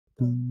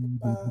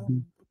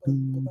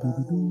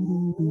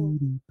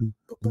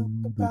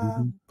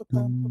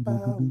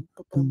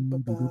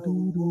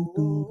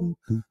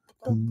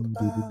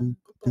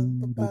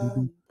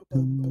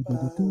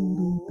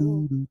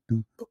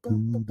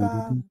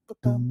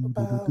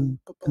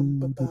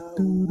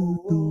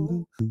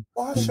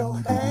Wash your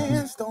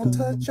hands, don't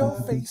touch your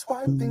face,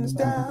 wipe things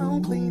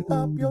down, clean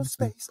up your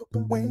space.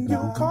 When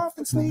you cough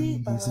and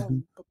sneeze,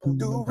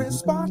 do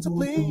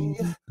responsibly.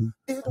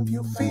 If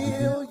you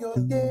feel you're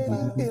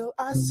getting ill,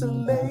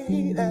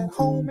 isolate at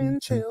home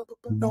and chill.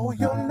 No,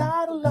 you're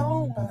not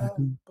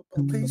alone.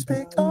 Please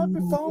pick up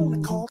your phone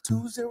and call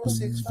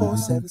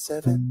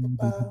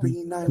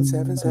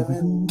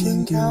 206-477-3977.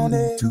 King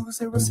County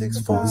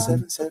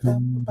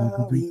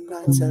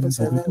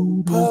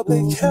 206-477-3977.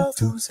 Public Health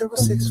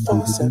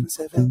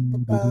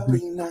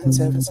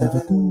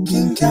 206-477-3977.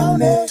 King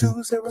County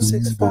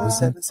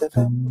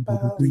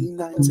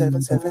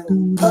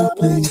 206-477-3977.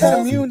 Public Health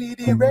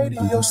Community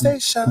Radio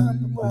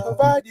Station will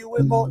provide you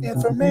with more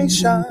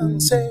information.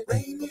 Say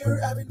Rainier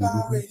Avenue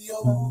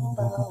Radio.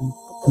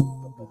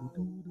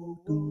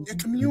 Your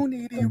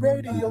community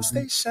radio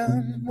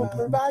station will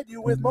provide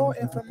you with more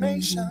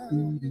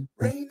information.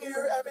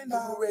 Rainier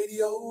Avenue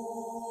Radio.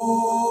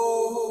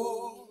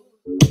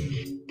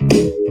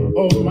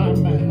 Oh, my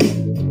man.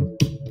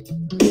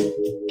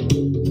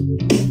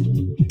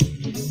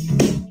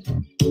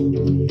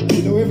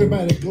 You know,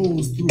 everybody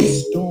goes through a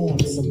storm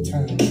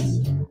sometimes.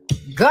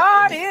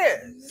 God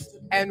is,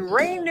 and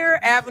Rainier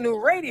Avenue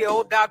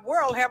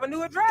Radio.world have a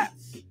new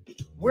address.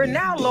 We're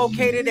now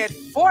located at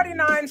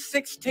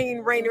 4916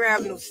 Rainier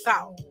Avenue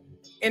South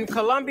in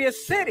Columbia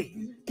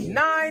City,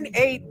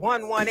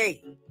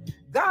 98118.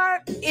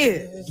 God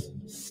is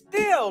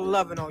still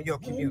loving on your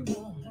community,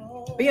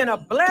 being a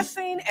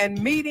blessing and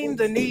meeting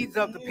the needs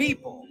of the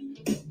people.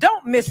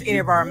 Don't miss any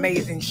of our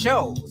amazing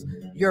shows.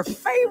 Your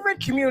favorite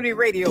community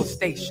radio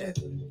station.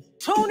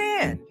 Tune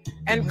in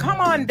and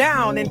come on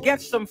down and get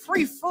some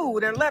free food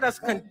and let us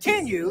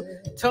continue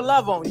to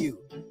love on you.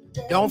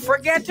 Don't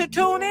forget to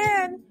tune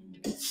in.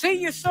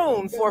 See you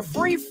soon for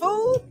free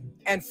food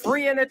and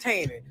free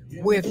entertainment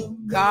with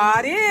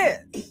God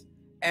is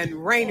and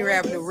Rainier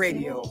Avenue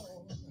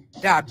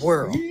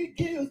Radio.world.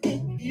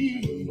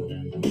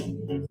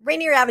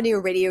 Rainier Avenue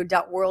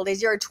Radio.world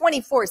is your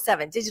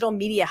 24/7 digital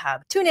media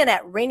hub. Tune in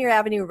at Rainier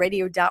Avenue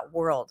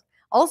Radio.world.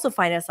 Also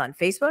find us on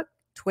Facebook,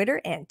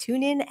 Twitter, and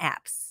TuneIn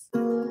apps.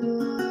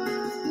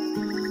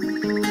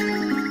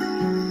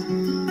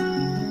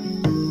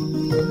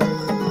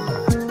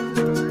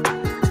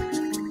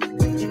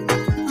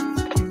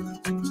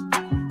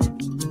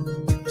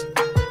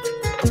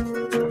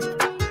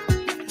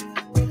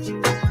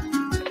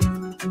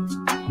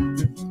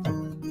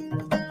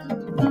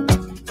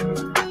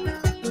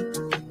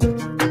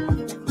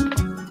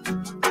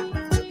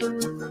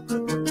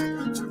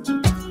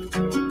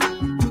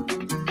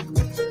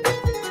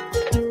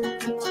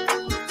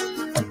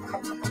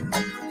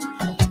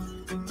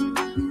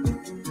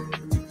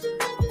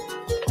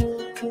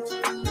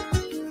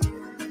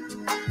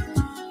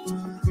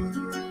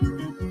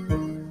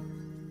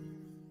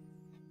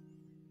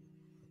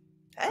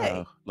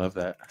 Love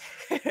that.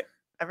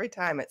 Every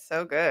time. It's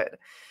so good.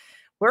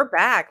 We're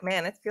back,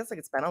 man. It feels like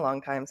it's been a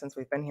long time since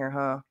we've been here,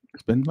 huh?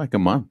 It's been like a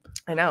month.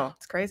 I know.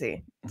 It's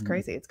crazy. It's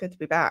crazy. It's good to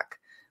be back.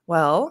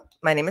 Well,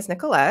 my name is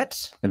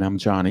Nicolette. And I'm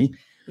Johnny.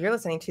 You're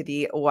listening to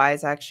the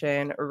Wise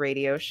Action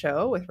Radio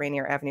Show with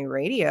Rainier Avenue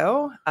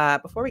Radio.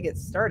 Before we get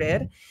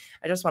started,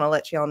 I just want to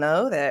let you all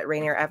know that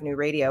Rainier Avenue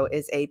Radio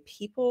is a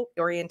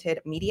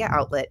people-oriented media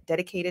outlet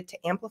dedicated to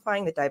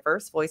amplifying the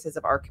diverse voices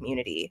of our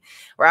community.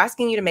 We're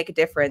asking you to make a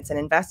difference and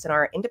invest in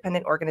our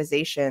independent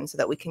organization so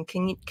that we can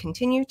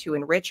continue to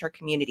enrich our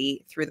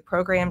community through the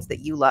programs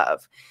that you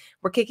love.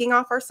 We're kicking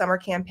off our summer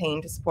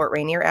campaign to support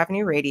Rainier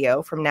Avenue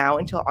Radio from now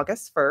until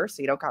August 1st,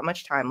 so you don't got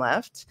much time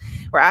left.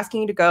 We're asking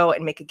you to go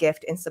and make a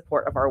gift in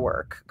support of our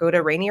work. Go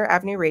to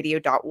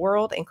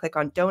RainierAvenueRadio.world and click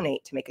on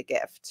Donate to make a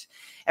gift.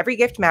 Every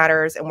gift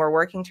matters, and we're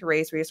working to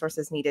raise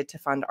resources needed to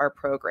fund our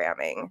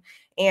programming.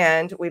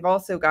 And we've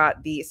also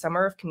got the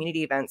Summer of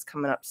Community events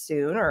coming up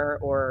soon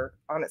or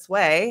on its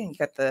way. You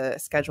got the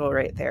schedule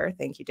right there.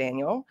 Thank you,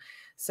 Daniel.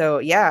 So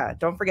yeah,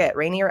 don't forget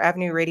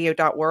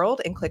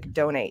RainierAvenueRadio.world and click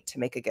Donate to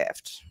make a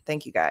gift.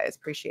 Thank you guys.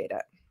 Appreciate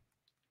it.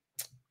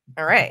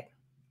 All right.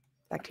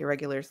 Back to your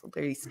regularly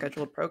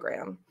scheduled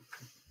program.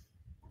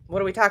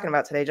 What are we talking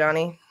about today,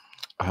 Johnny?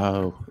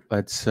 Oh,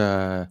 let's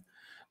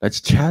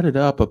chat it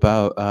up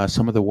about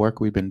some of the work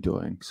we've been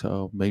doing.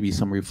 So maybe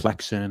some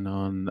reflection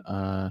on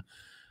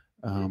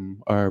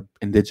our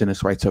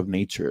indigenous rights of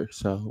nature.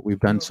 So we've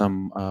done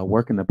some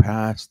work in the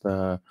past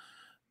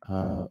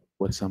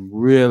with some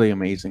really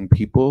amazing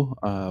people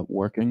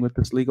working with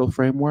this legal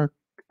framework.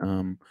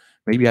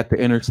 Maybe at the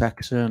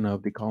intersection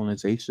of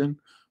decolonization,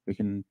 we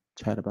can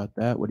chat about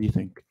that. What do you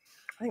think?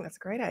 I think that's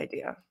a great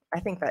idea. I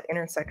think that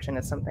intersection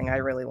is something I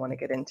really want to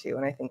get into,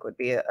 and I think would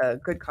be a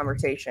good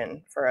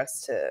conversation for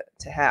us to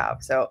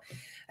have. So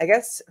I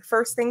guess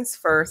first things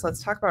first,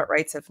 let's talk about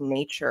rights of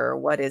nature.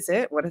 What is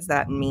it? What does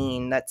that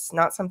mean? That's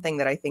not something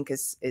that I think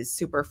is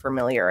super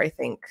familiar. I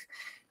think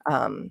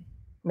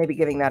maybe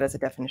giving that as a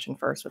definition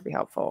first would be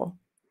helpful.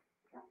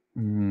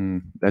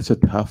 That's a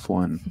tough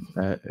one.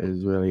 That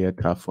is really a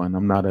tough one.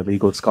 I'm not a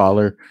legal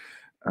scholar,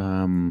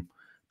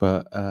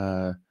 but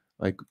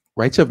like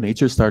rights of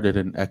nature started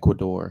in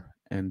Ecuador,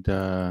 and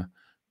there's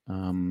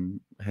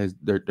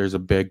a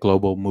big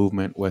global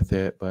movement with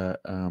it.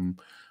 But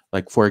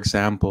like for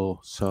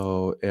example,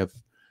 so if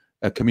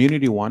a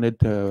community wanted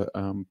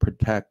to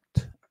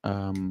protect,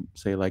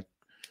 say like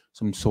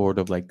some sort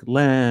of like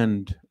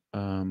land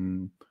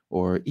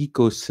or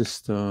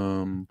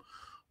ecosystem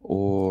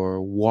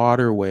or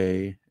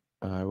waterway,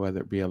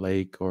 whether it be a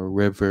lake or a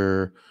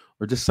river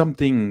or just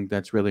something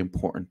that's really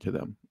important to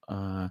them.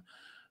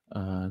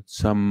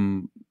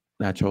 Some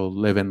natural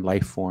living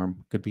life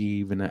form, could be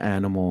even an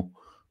animal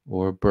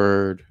or a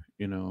bird,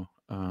 or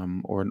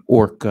an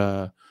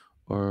orca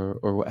or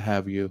what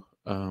have you.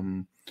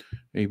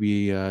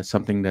 Maybe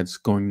something that's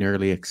going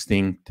nearly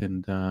extinct,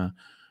 and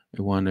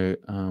they want to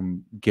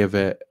give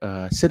it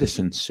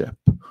citizenship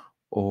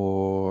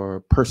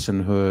or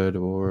personhood,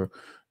 or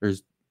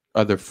there's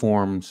other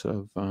forms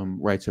of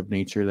rights of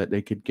nature that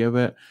they could give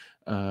it.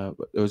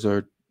 Those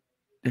are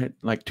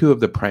like two of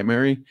the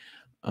primary.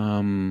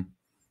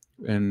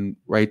 And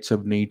rights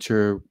of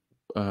nature,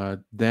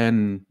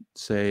 then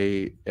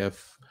say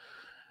if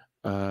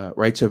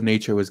rights of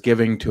nature was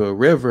giving to a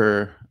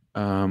river,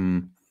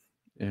 and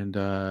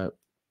a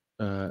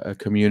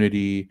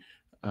community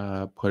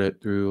put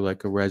it through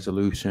like a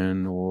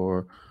resolution,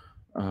 or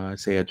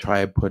say a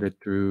tribe put it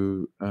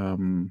through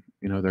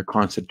their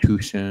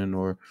constitution,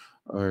 or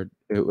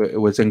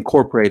it was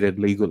incorporated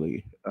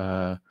legally,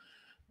 that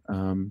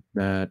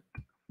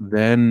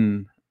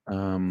then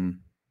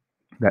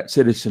that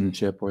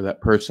citizenship or that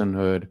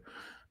personhood,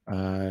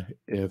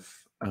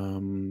 if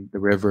the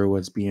river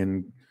was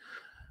being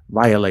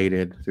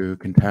violated through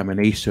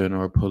contamination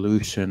or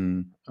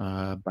pollution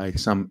by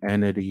some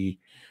entity,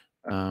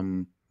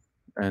 and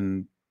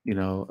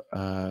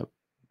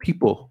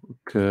people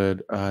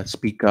could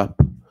speak up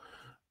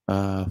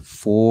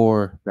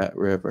for that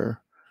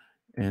river,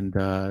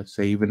 and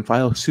say even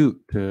file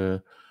suit to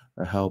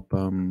help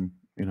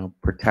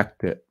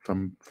protect it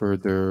from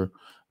further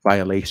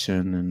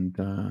violation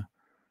and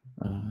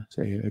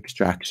say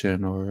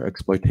extraction or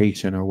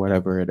exploitation or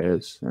whatever it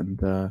is. And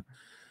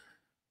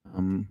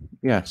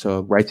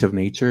so rights of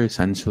nature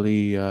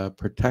essentially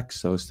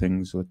protects those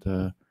things with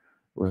the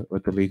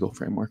legal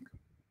framework.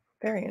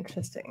 Very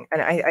interesting.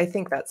 And I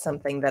think that's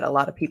something that a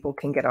lot of people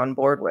can get on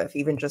board with.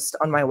 Even just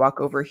on my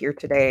walk over here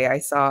today, I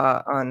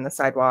saw on the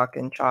sidewalk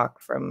in chalk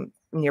from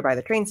nearby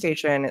the train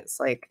station, it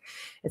said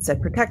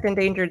protect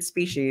endangered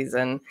species.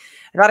 And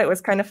I thought it was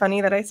kind of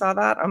funny that I saw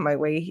that on my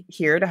way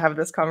here to have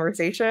this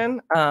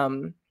conversation.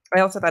 I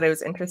also thought it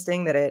was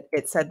interesting that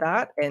it said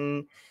that,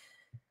 and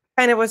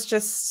it was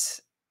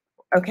just,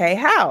 okay,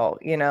 how,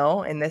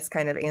 and this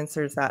kind of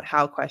answers that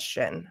how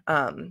question.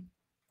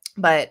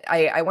 But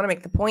I want to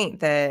make the point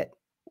that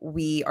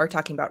we are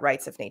talking about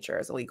rights of nature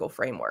as a legal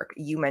framework.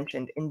 You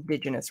mentioned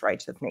indigenous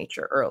rights of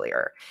nature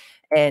earlier.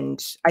 And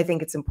I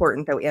think it's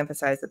important that we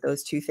emphasize that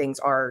those two things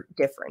are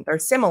different. They're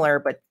similar,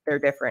 but they're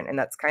different. And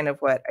that's kind of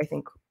what I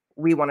think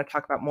we want to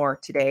talk about more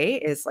today,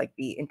 is like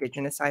the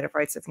indigenous side of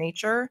rights of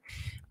nature.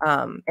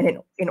 And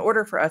in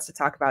order for us to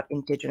talk about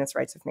indigenous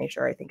rights of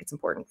nature, I think it's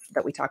important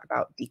that we talk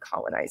about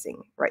decolonizing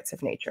rights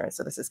of nature.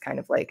 So this is kind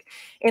of like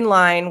in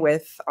line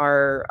with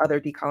our other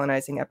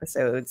decolonizing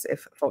episodes,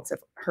 if folks have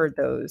heard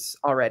those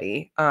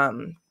already.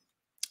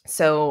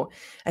 So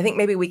I think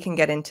maybe we can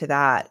get into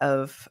that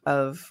of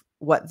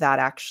what that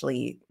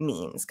actually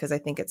means, because I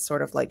think it's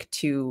sort of like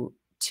two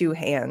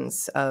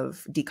hands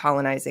of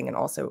decolonizing and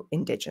also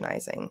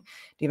indigenizing. Do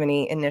you have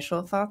any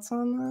initial thoughts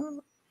on that?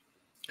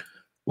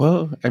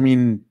 Well, I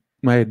mean,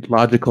 my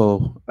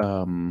logical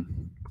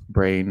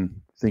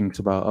brain thinks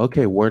about,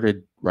 okay, where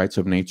did rights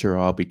of nature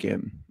all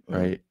begin,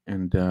 right?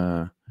 And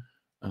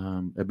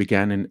it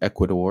began in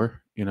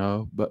Ecuador,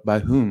 but by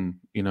whom?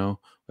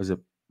 Was it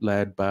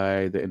led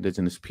by the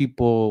indigenous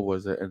people?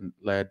 Was it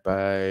led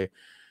by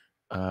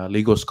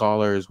legal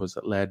scholars? Was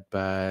it led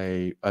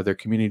by other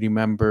community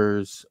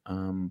members,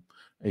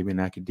 maybe in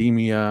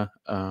academia,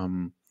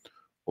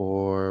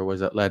 or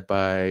was it led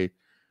by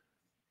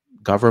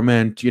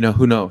government?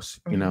 Who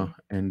knows?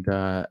 And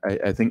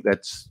I think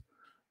that's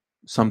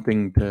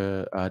something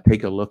to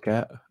take a look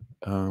at,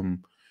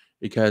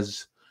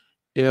 because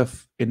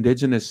if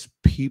indigenous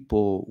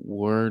people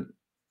weren't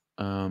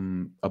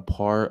a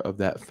part of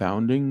that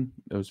founding,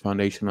 those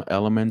foundational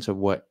elements of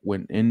what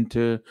went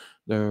into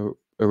the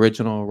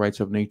original rights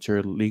of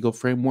nature legal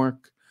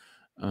framework,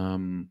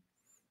 then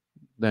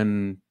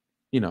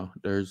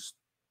there's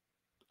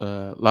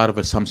a lot of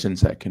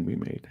assumptions that can be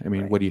made. I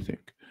mean, Right. What do you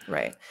think?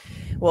 Right.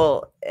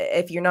 Well,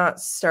 if you're not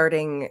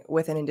starting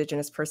with an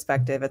Indigenous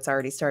perspective, it's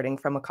already starting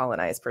from a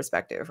colonized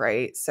perspective,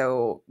 right?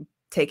 So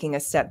taking a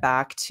step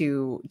back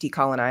to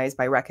decolonize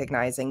by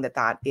recognizing that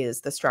that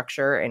is the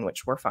structure in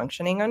which we're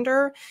functioning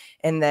under,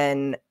 and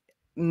then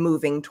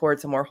moving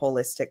towards a more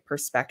holistic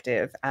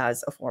perspective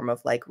as a form of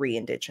like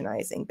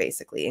re-indigenizing,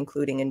 basically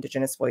including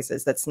Indigenous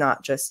voices. That's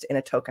not just in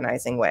a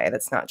tokenizing way.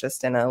 That's not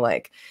just in a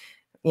like,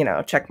 you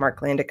know,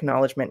 checkmark land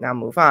acknowledgement, now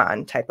move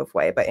on type of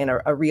way, but in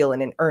a real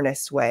and an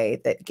earnest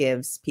way that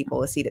gives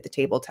people a seat at the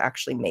table to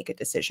actually make a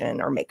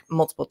decision or make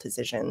multiple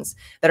decisions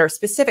that are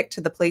specific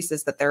to the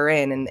places that they're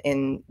in and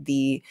in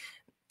the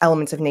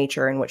elements of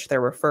nature in which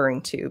they're referring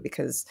to,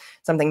 because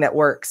something that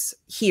works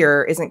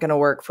here isn't going to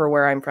work for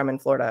where I'm from in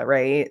Florida,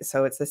 right?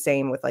 So it's the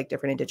same with like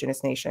different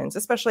Indigenous nations,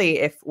 especially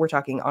if we're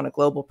talking on a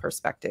global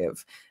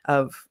perspective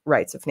of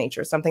rights of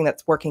nature. Something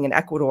that's working in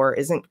Ecuador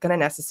isn't going to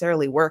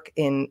necessarily work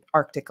in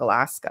Arctic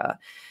Alaska.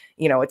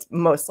 You know, it's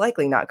most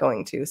likely not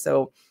going to.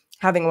 So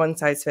having one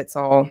size fits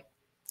all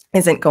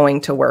isn't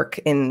going to work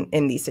in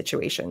these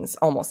situations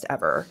almost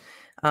ever.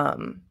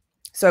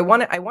 So I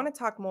want to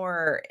talk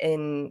more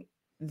in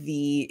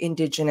the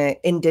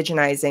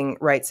indigenizing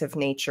rights of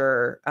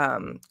nature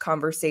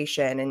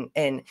conversation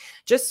and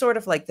just sort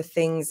of like the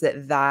things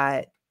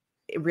that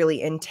it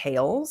really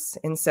entails.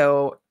 And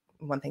so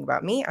one thing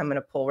about me, I'm going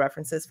to pull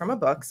references from a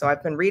book. So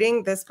I've been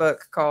reading this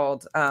book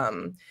called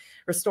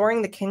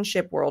Restoring the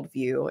Kinship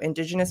Worldview,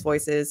 Indigenous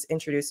Voices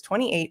Introduce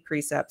 28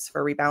 Precepts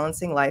for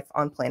Rebalancing Life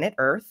on Planet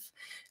Earth.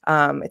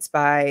 It's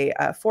by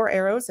Four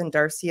Arrows and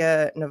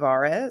Darcia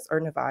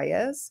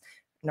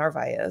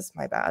Narvaez,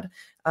 my bad.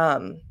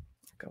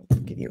 Go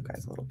give you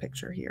guys a little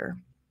picture here.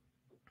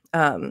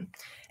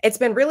 It's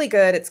been really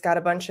good. It's got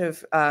a bunch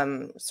of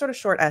sort of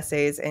short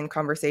essays and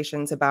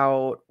conversations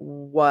about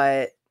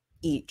what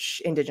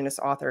each Indigenous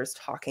author is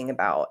talking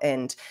about.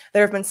 And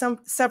there have been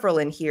several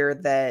in here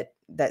that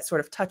sort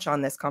of touch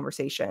on this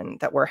conversation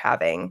that we're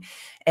having.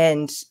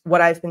 And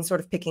what I've been sort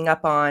of picking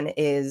up on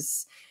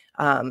is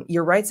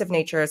your rights of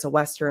nature as a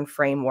Western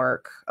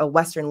framework, a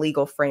Western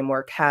legal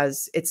framework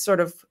it's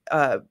sort of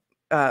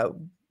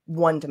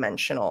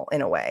one-dimensional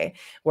in a way.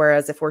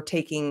 Whereas if we're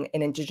taking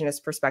an Indigenous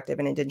perspective,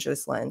 an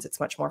Indigenous lens,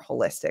 it's much more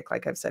holistic,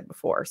 like I've said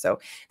before. So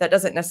that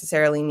doesn't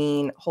necessarily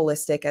mean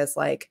holistic as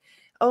like,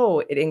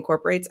 oh, it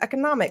incorporates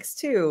economics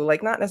too,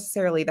 like not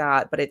necessarily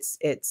that, but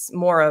it's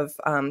more of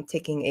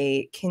taking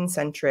a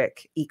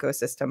kin-centric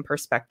ecosystem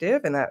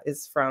perspective. And that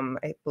is from,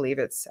 I believe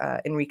it's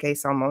Enrique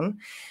Salmon.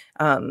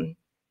 And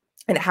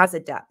it has a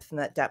depth, and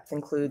that depth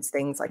includes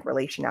things like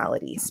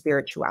relationality,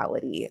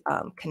 spirituality,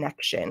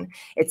 connection.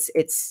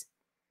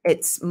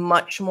 It's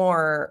much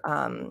more,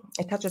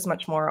 it touches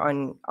much more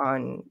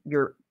on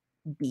your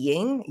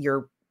being,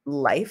 your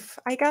life,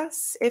 I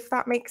guess, if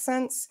that makes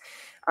sense.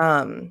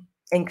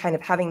 And kind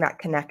of having that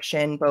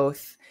connection,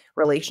 both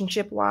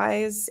relationship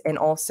wise and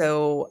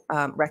also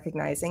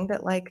recognizing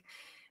that like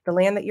the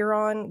land that you're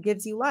on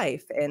gives you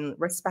life and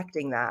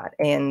respecting that.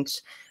 And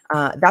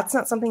that's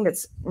not something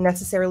that's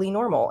necessarily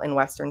normal in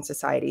Western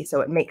society.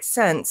 So it makes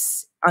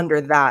sense under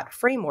that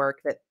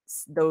framework that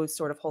those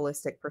sort of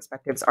holistic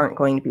perspectives aren't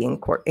going to be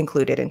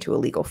included into a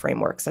legal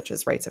framework such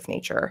as rights of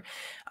nature.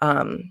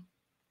 And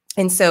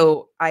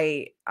so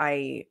I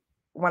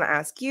want to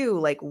ask you,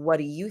 like, what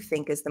do you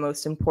think is the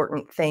most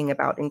important thing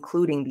about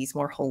including these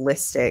more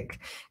holistic,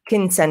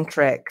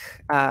 kin-centric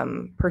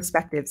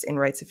perspectives in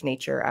rights of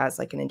nature as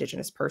like an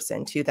Indigenous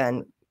person to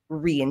then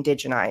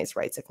re-indigenize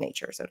rights of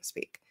nature, so to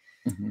speak?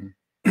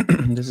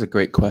 Mm-hmm. This is a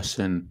great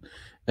question.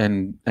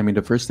 And I mean,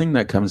 the first thing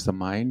that comes to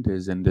mind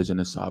is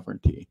Indigenous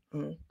sovereignty,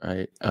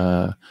 right?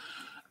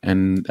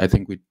 And I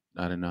think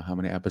I don't know how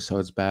many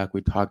episodes back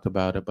we talked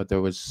about it, but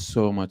there was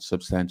so much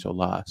substantial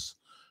loss,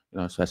 you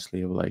know,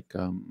 especially of like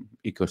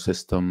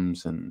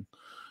ecosystems and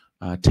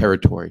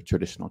territory,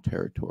 traditional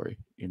territory,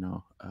 you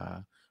know,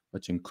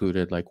 which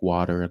included like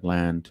water and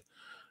land,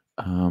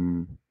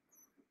 and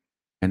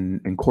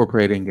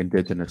incorporating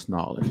Indigenous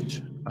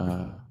knowledge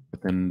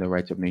within the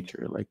rights of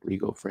nature, like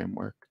legal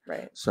framework.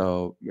 Right.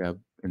 So yeah,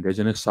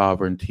 Indigenous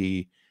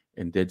sovereignty,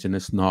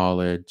 Indigenous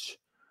knowledge.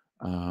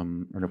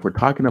 And if we're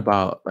talking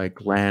about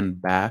like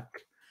land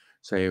back,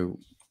 say,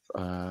 you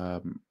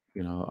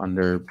know,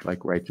 under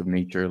like rights of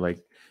nature, like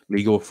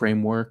legal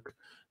framework,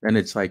 then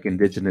it's like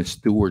Indigenous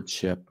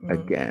stewardship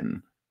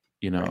again,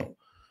 you know.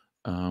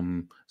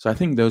 Right. So I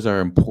think those are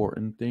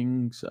important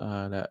things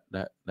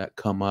that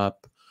come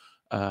up,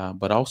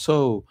 but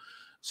also,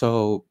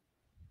 so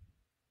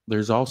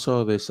there's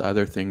also this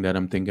other thing that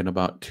I'm thinking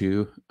about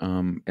too.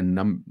 And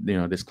you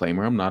know,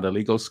 disclaimer, I'm not a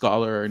legal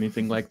scholar or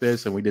anything like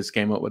this, and we just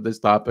came up with this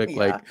topic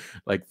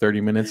like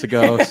 30 minutes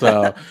ago.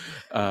 So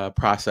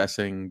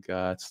processing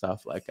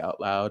stuff like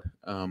out loud.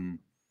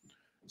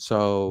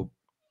 So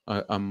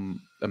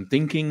I'm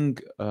thinking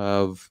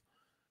of,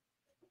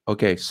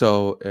 okay,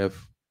 so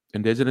if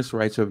Indigenous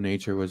rights of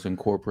nature was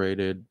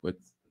incorporated with,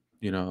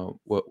 you know,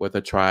 with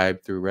a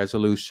tribe through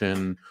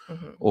resolution,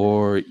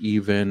 or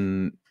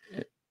even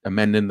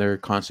amending their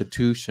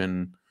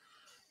constitution,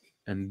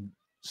 and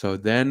So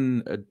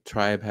then a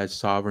tribe has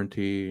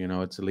sovereignty,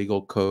 it's a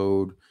legal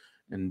code,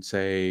 and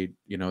say,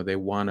 they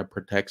want to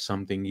protect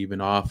something even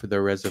off of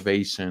their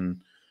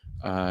reservation,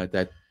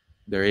 that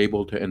they're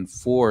able to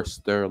enforce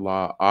their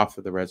law off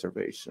of the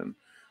reservation,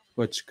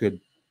 which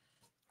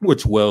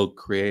will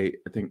create,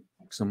 I think,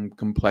 some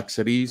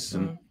complexities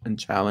and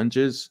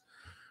challenges.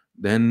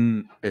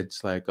 Then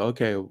it's like,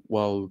 okay,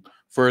 well,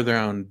 further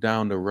on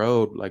down the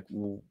road, like,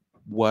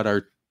 what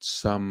are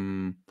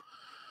some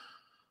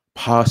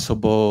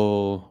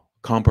possible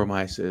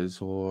compromises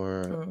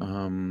or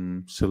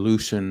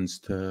solutions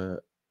to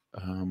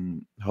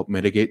help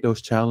mitigate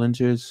those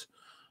challenges,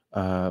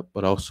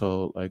 but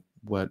also like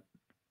what,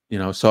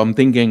 so I'm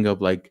thinking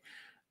of like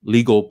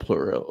legal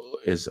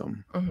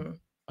pluralism,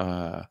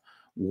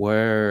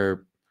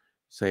 where,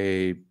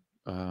 say,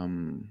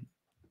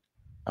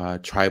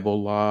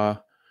 tribal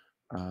law,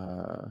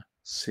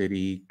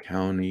 city,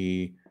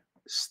 county,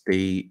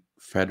 state,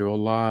 federal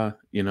law,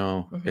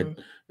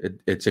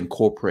 it's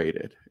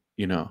incorporated,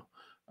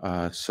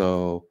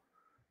 so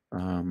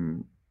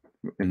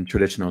in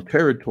traditional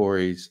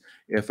territories,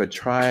 if a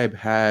tribe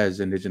has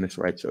indigenous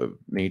rights of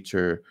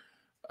nature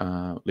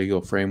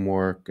legal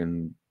framework,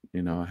 and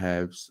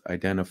has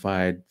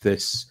identified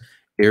this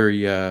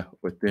area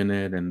within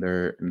it, and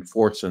they're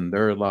enforcing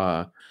their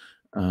law.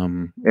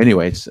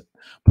 Anyways,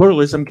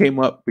 pluralism came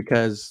up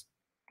because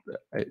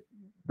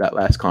that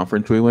last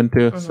conference we went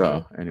to.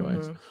 So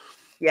anyways.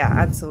 Yeah,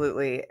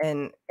 absolutely.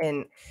 And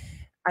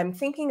I'm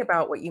thinking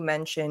about what you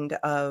mentioned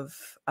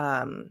of,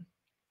 and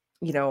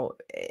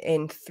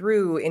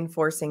through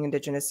enforcing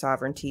indigenous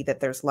sovereignty, that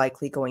there's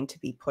likely going to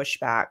be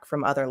pushback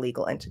from other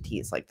legal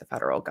entities like the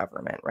federal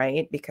government,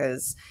 right?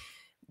 Because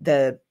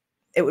it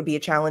would be a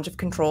challenge of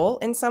control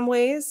in some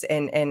ways,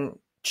 and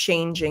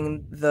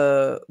changing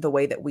the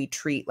way that we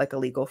treat like a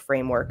legal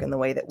framework, and the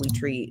way that we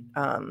treat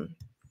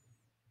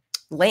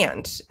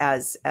land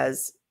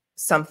as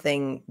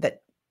something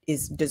that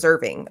is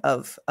deserving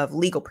of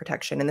legal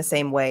protection in the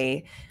same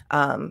way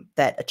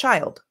that a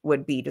child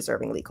would be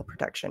deserving legal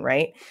protection,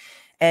 right?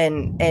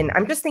 And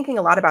I'm just thinking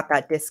a lot about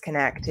that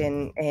disconnect,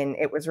 and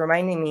it was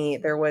reminding me,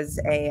 there was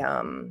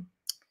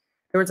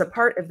a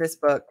part of this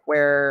book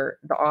where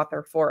the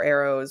author, Four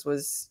Arrows,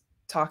 was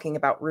talking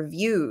about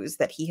reviews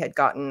that he had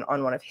gotten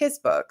on one of his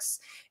books.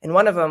 And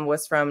one of them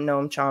was from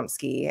Noam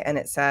Chomsky. And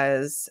it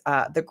says,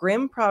 the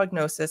grim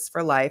prognosis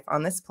for life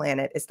on this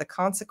planet is the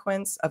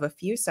consequence of a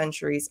few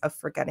centuries of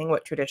forgetting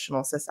what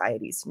traditional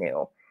societies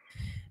knew.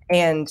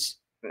 And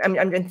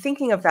I'm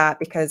thinking of that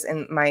because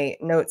in my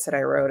notes that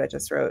I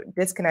just wrote,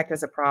 disconnect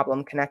as a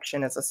problem,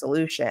 connection as a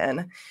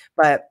solution.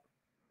 But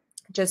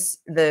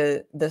just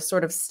the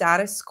sort of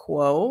status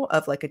quo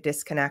of like a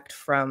disconnect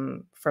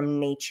from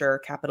nature,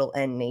 capital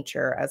N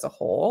nature as a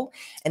whole,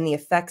 and the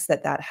effects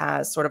that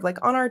has sort of like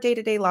on our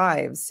day-to-day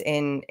lives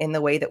in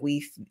the way that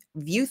we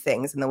view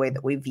things, in the way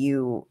that we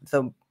view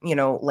the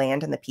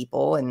land and the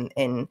people,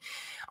 and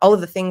all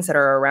of the things that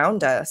are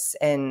around us,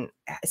 and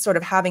sort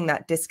of having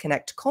that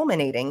disconnect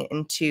culminating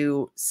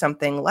into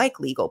something like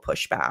legal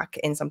pushback,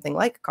 in something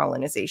like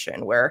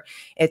colonization, where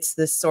it's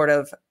this sort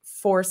of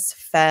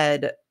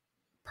force-fed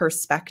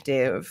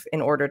perspective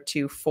in order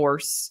to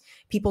force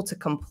people to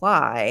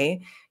comply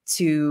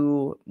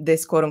to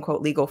this quote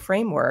unquote legal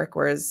framework.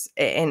 Whereas,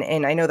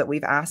 and I know that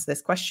we've asked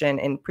this question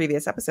in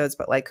previous episodes,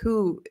 but like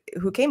who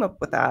came up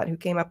with that? Who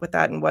came up with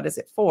that, and what is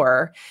it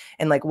for?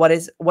 And like, what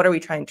are we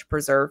trying to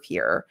preserve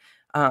here?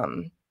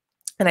 And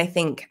I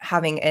think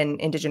having an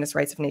indigenous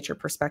rights of nature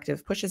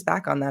perspective pushes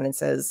back on that and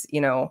says,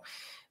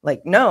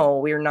 like, no,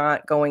 we're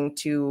not going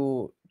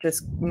to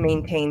just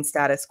maintain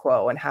status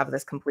quo and have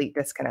this complete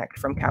disconnect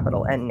from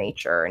capital N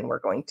nature. And we're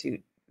going to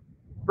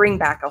bring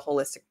back a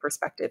holistic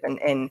perspective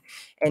and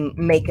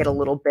make it a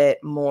little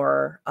bit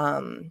more,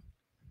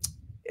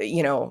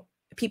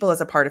 people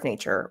as a part of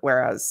nature,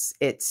 whereas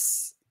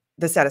it's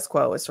the status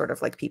quo is sort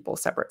of like people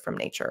separate from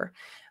nature.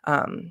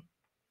 And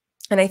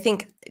I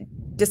think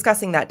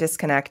discussing that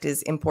disconnect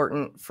is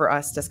important for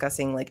us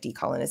discussing like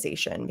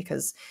decolonization,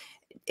 because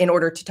in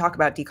order to talk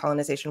about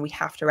decolonization, we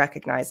have to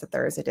recognize that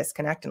there is a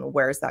disconnect. And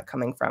where is that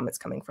coming from? It's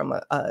coming from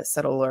a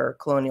settler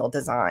colonial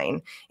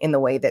design in the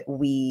way that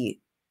we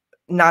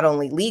not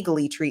only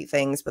legally treat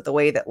things, but the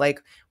way that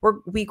like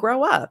we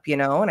grow up,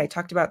 and I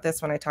talked about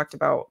this when I talked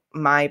about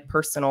my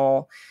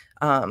personal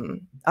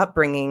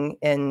upbringing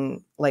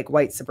in like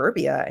white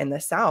suburbia in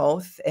the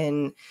South,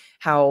 and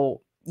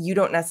how you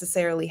don't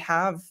necessarily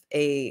have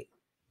a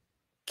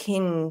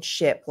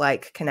kinship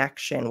like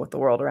connection with the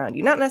world around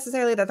you. Not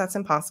necessarily that that's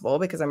impossible,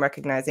 because I'm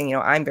recognizing,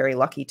 I'm very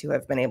lucky to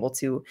have been able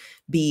to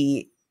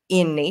be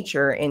in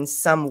nature in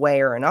some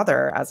way or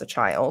another as a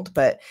child,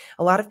 but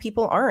a lot of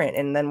people aren't.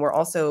 And then we're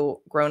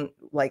also grown,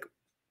 like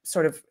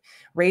sort of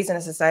raised in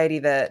a society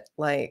that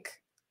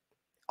like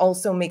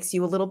also makes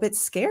you a little bit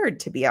scared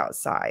to be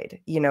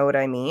outside. You know what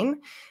I mean?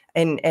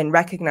 And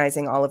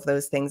recognizing all of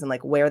those things and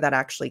like where that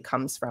actually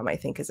comes from, I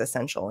think is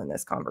essential in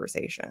this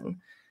conversation.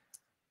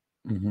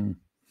 Mm-hmm.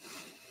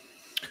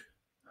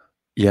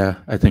 Yeah,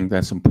 I think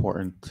that's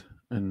important.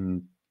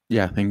 And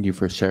yeah, thank you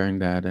for sharing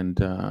that. And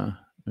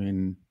I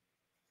mean,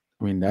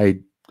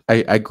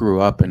 I grew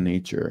up in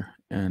nature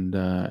and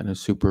in a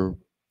super,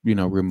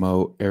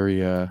 remote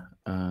area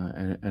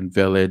and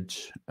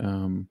village,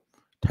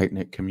 tight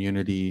knit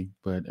community.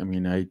 But I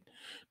mean,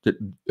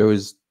 there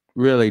was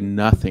really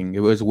nothing. It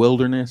was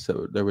wilderness.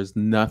 There was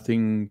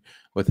nothing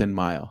within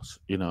miles,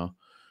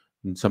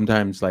 And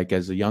sometimes, like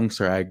as a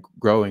youngster,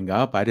 growing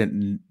up, I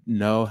didn't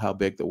know how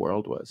big the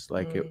world was.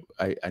 Like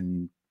I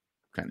kind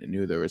of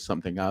knew there was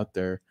something out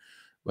there,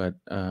 but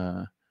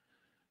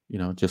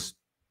just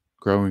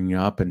growing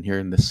up and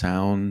hearing the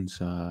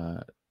sounds,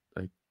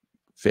 like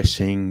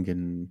fishing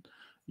and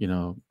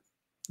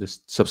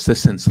this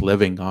subsistence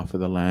living off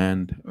of the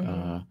land,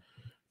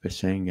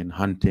 fishing and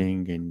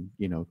hunting and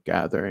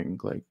gathering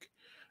like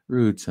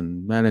roots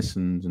and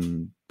medicines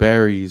and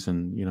berries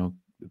and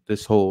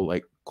this whole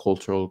like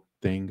cultural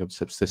thing of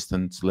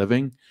subsistence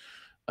living.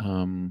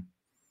 And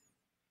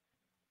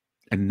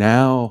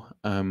now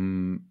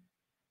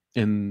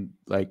in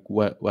like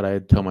what I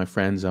tell my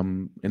friends,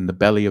 I'm in the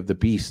belly of the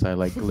beast. I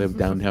like live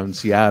downtown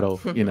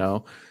Seattle,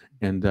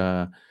 and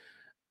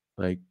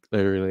like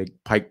literally like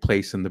Pike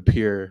Place and the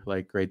pier,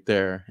 like right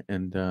there,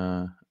 and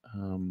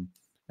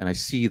I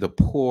see the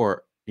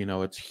port,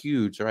 it's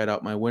huge right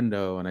out my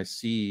window, and I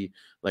see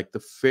like the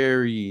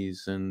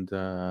ferries and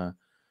I'm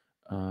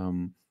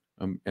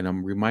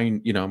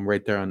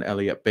right there on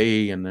Elliott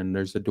Bay, and then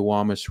there's the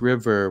Duwamish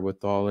River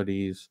with all of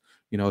these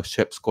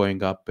ships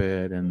going up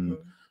it, and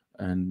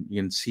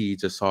you can see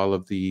just all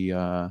of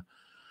the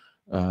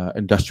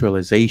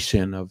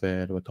industrialization of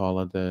it, with all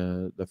of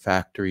the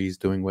factories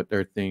doing what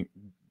they're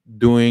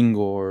doing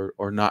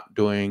or not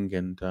doing,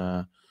 and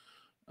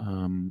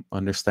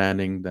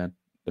understanding that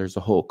there's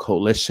a whole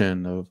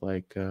coalition of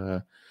like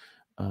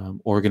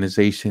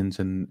organizations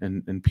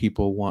and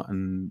people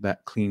wanting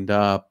that cleaned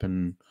up,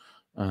 and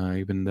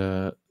even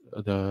the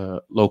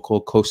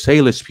local Coast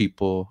Salish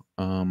people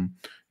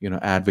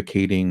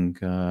advocating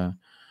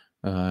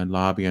and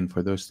lobbying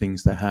for those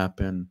things to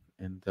happen,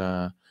 and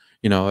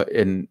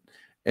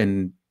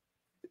and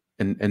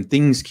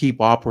things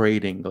keep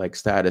operating like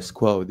status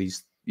quo.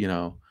 These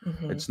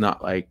it's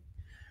not like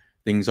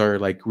things are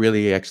like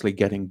really actually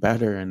getting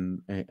better,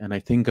 and I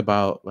think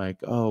about like,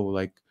 oh,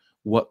 like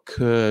what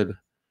could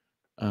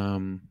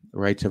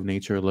rights of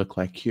nature look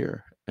like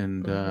here,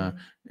 and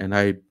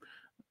I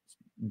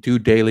do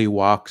daily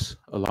walks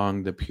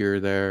along the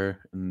pier there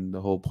and the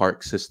whole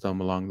park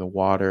system along the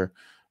water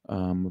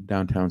of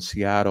downtown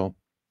Seattle,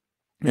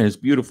 and it's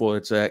beautiful.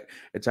 It's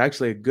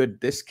actually a good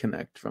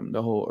disconnect from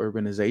the whole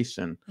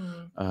urbanization,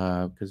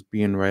 because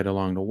being right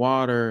along the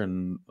water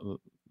and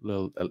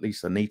at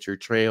least a nature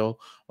trail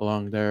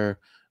along there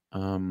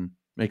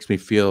makes me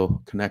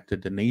feel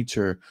connected to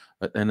nature.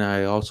 But then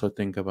I also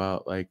think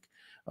about like,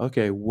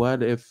 okay,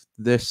 what if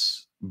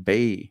this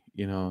bay,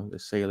 the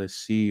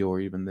Salish Sea,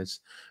 or even this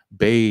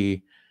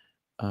bay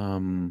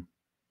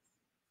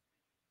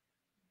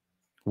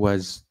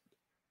was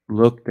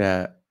looked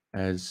at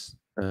as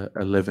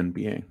a living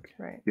being,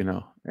 right?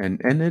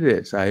 And it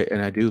is.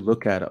 I do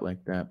look at it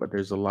like that, but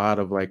there's a lot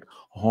of like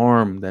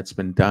harm that's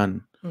been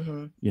done,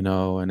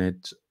 and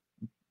it's,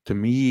 to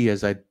me,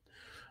 as I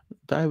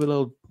dive a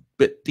little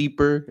bit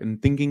deeper in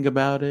thinking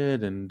about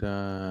it and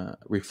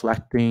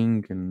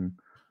reflecting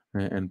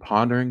and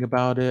pondering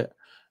about it,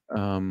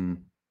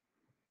 I'm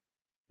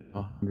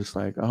just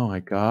like, oh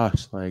my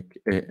gosh, like,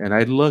 and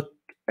I look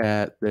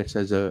at this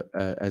as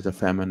a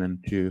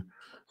feminine too.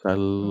 So I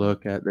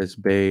look at this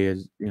bay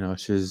as,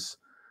 she's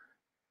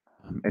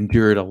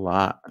endured a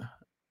lot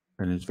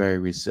and is very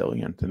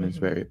resilient and is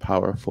very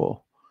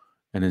powerful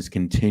and is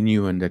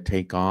continuing to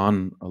take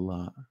on a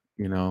lot,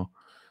 and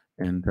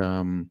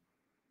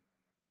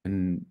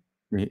in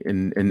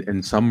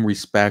some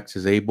respects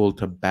is able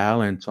to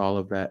balance all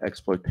of that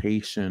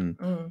exploitation,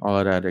 all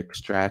of that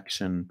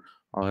extraction,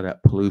 all of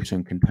that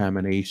pollution,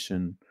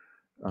 contamination,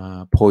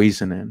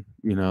 poisoning,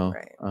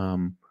 Right.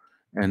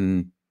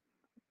 And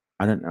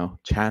I don't know,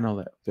 channel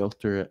it,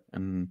 filter it,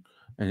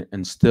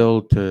 and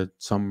still, to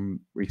some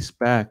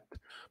respect,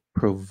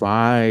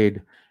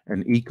 provide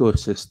an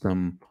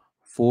ecosystem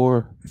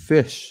for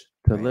fish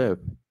to live,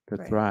 to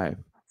thrive,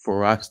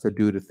 for us to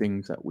do the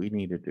things that we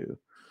need to do.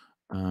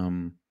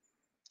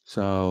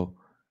 So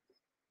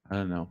I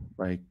don't know,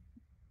 like,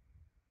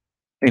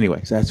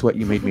 anyways, that's what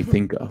you made me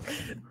think of.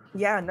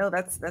 Yeah, no,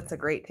 that's a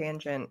great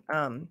tangent.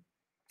 And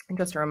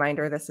just a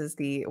reminder, this is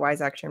the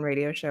Wise Action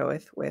Radio Show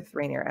with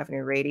Rainier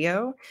Avenue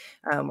Radio.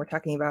 We're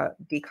talking about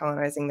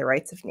decolonizing the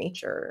rights of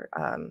nature.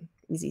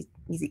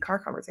 Easy car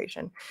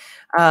conversation.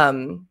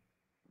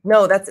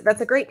 No,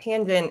 that's a great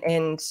tangent,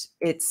 and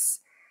it's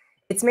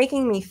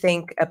making me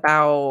think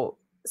about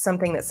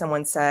something that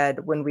someone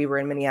said when we were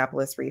in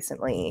Minneapolis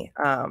recently.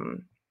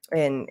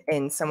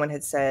 And someone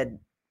had said,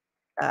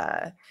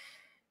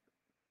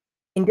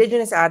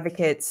 Indigenous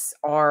advocates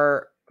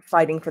are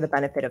fighting for the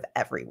benefit of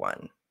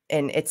everyone.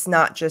 And it's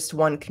not just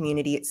one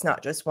community, it's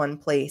not just one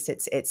place,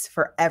 it's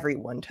for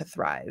everyone to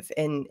thrive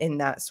in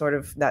that sort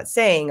of that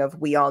saying of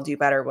we all do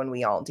better when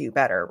we all do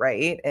better,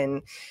 right?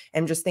 And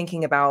just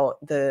thinking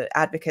about the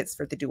advocates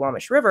for the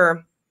Duwamish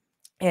River,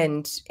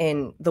 and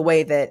in the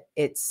way that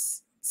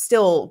it's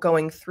still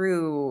going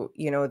through,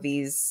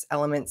 these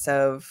elements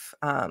of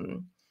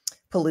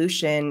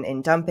pollution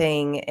and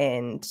dumping,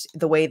 and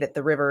the way that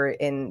the river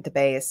in the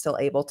bay is still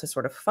able to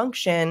sort of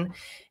function.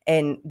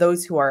 And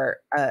those who are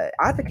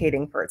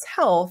advocating for its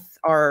health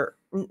are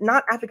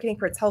not advocating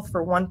for its health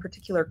for one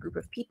particular group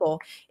of people.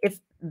 If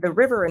the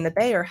river and the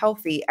bay are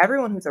healthy,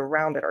 everyone who's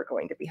around it are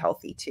going to be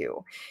healthy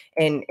too.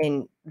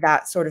 And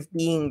that sort of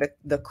being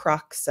the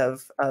crux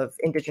of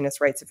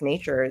indigenous rights of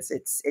nature is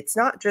it's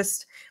not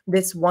just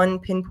this one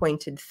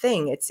pinpointed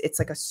thing. It's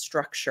like a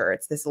structure.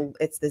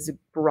 It's this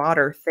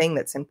broader thing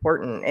that's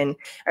important. And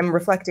I'm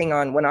reflecting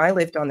on when I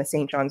lived on the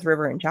St. Johns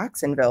River in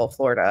Jacksonville,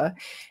 Florida,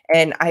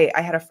 and I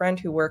had a friend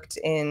who worked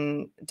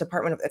in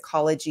Department of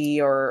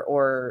Ecology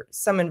or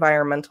some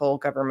environmental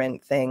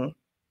government thing.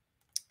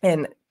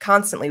 And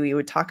constantly we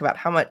would talk about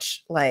how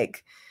much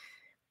like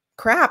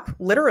crap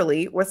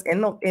literally was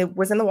in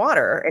the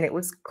water, and it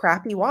was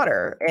crappy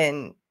water.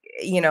 And,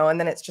 and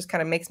then it's just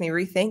kind of makes me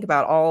rethink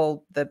about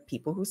all the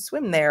people who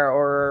swim there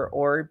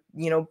or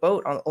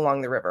boat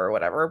along the river or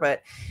whatever.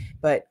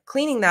 But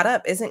cleaning that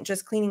up isn't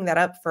just cleaning that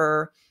up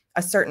for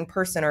a certain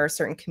person or a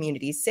certain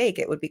community's sake.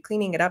 It would be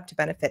cleaning it up to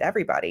benefit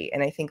everybody.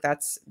 And I think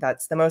that's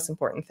the most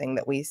important thing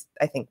that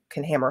I think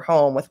can hammer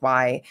home with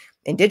why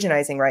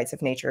indigenizing rights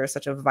of nature is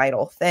such a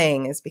vital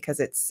thing, is because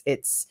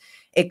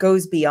it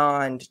goes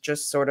beyond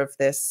just sort of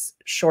this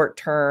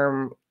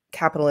short-term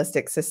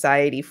capitalistic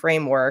society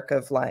framework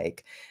of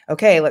like,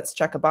 okay, let's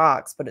check a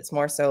box, but it's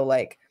more so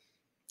like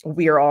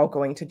we are all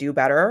going to do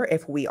better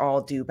if we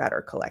all do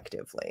better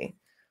collectively.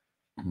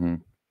 Mm-hmm.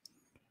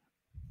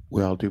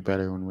 We all do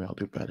better when we all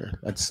do better.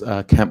 That's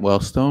Kent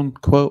Wellstone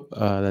quote.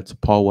 That's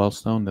Paul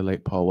Wellstone, the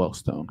late Paul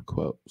Wellstone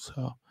quote.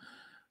 So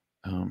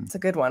it's a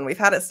good one. We've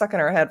had it stuck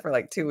in our head for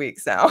like 2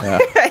 weeks now. Yeah.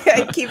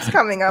 It keeps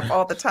coming up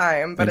all the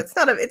time, but it's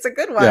a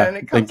good one. Yeah. And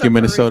it comes Thank you,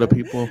 Minnesota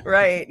people.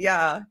 Right.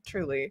 Yeah,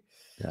 truly.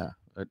 Yeah.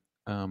 But,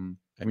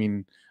 I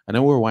mean, I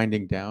know we're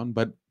winding down,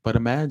 but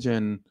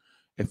imagine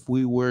if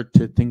we were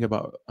to think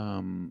about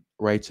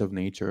rights of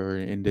nature, or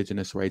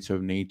indigenous rights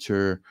of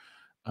nature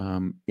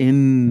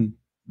in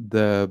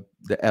the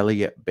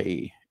Elliott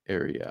Bay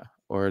area,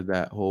 or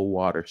that whole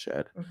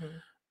watershed.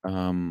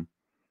 Mm-hmm.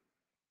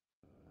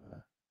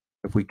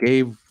 If we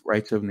gave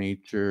rights of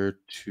nature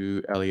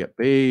to Elliott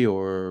Bay,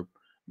 or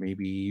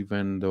maybe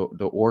even the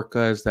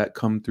orcas that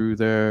come through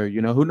there,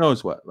 who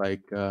knows what?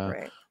 Like,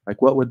 right.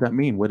 Like what would that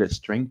mean? Would it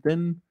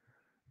strengthen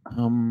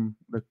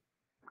the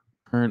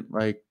current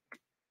like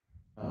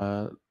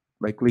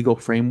legal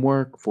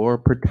framework for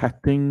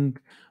protecting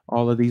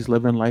all of these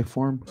living life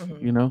forms?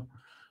 Mm-hmm.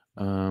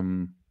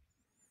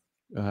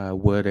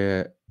 Would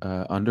it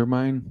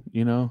undermine,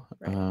 right.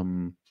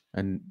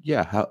 And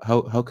yeah,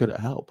 how could it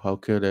help? How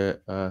could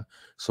it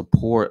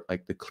support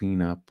like the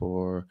cleanup,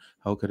 or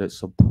how could it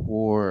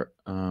support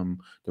the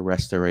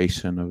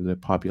restoration of the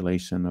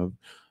population of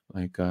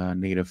like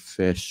native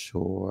fish,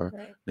 or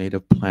right.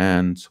 native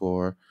plants,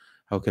 or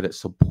how could it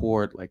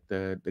support like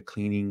the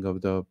cleaning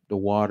of the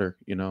water?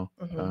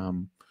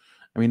 Mm-hmm.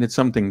 I mean, it's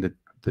something to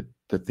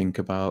think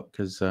about,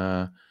 because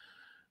yeah,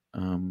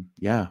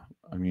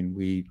 I mean,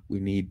 we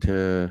need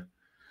to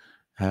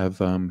have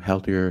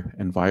healthier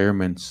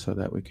environments so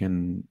that we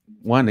can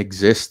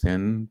exist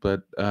in,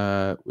 but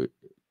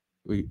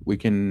we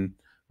can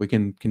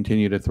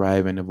continue to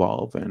thrive and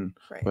evolve in,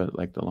 right. for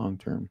like the long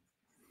term.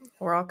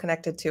 We're all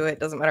connected to it.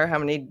 Doesn't matter how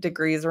many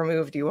degrees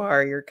removed you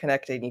are, you're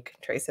connected, and you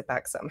can trace it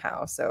back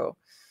somehow. So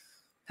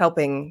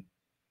helping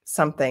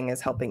something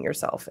is helping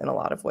yourself in a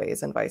lot of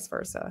ways, and vice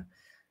versa.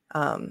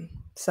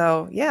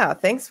 So yeah,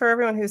 thanks for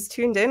everyone who's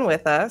tuned in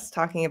with us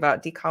talking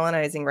about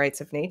decolonizing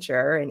rights of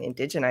nature and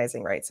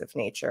indigenizing rights of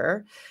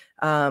nature.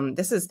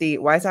 This is the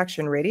Wise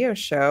Action Radio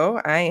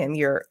Show. I am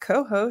your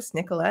co-host,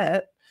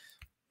 Nicolette.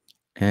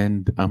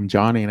 And I'm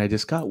Johnny, and I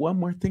just got one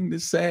more thing to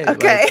say.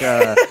 Okay.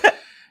 Like,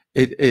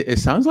 it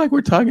sounds like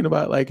we're talking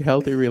about like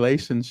healthy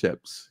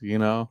relationships,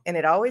 And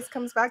it always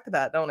comes back to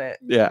that, don't it?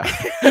 Yeah.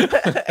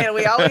 And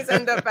we always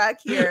end up back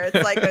here.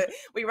 It's like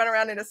we run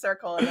around in a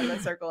circle, and then the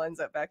circle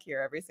ends up back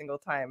here every single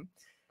time.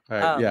 All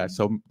right. Yeah.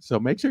 So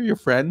make sure your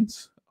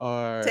friends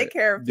are take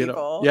care of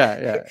people.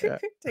 Yeah.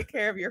 Take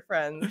care of your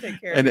friends.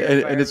 Take care and of your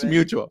environment. And it's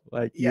mutual.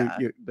 Like you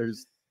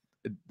there's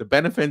the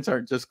benefits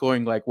aren't just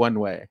going like one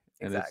way.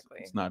 And exactly.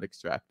 It's not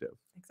extractive.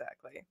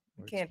 Exactly.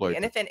 It can't be.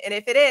 And if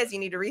it is, you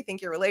need to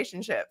rethink your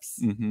relationships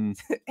mm-hmm.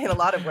 in a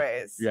lot of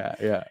ways.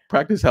 Yeah.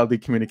 Practice healthy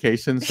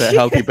communication, set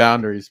healthy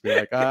boundaries. Be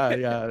like,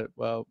 yeah,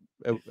 well,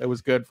 it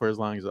was good for as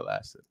long as it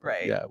lasted.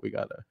 Right. Yeah, we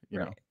gotta,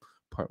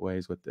 part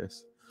ways with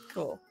this.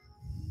 Cool.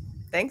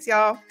 Thanks,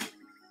 y'all.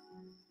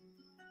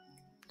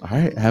 All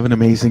right. Have an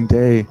amazing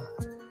day.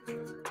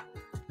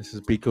 This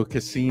is Biko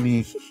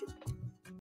Cassini.